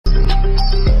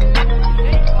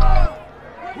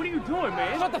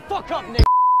fuck up, Nick.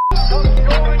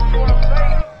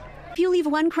 If you leave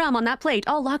one crumb on that plate,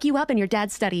 I'll lock you up in your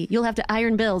dad's study. You'll have to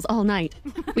iron bills all night.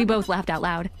 We both laughed out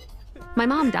loud. My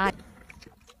mom died.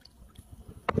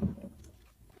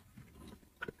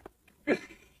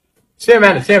 See you,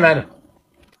 Amanda. See you, Amanda.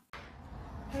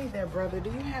 Hey there, brother. Do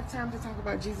you have time to talk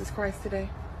about Jesus Christ today?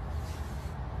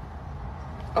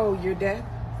 Oh, your death?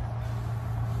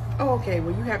 Oh, okay.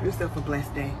 Well, you have yourself a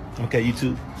blessed day. Okay, you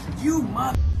too. You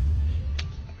mother...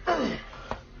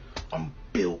 I'm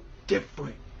built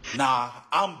different. Nah,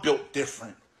 I'm built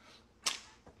different.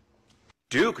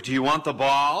 Duke, do you want the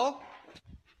ball?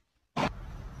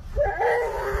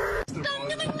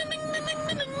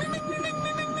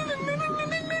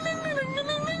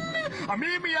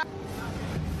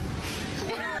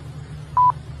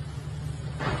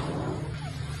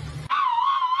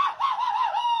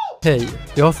 Hej,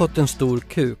 jag har fått en stor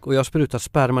kuk och jag sprutar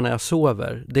sperma när jag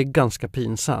sover. Det är ganska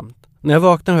pinsamt. När jag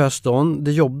vaknar har jag stånd,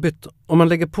 det är jobbigt. Om man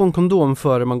lägger på en kondom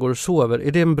före man går och sover,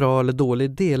 är det en bra eller dålig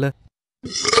idé eller?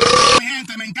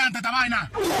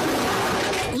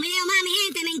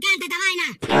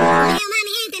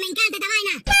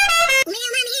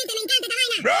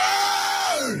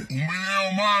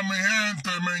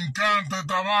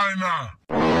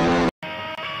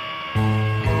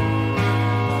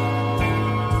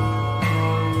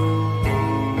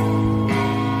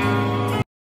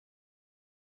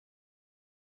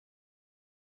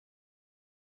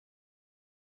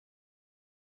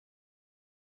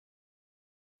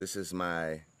 This is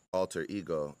my alter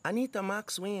ego. Anita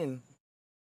Maxwin.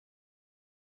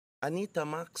 Anita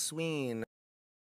Maxwin.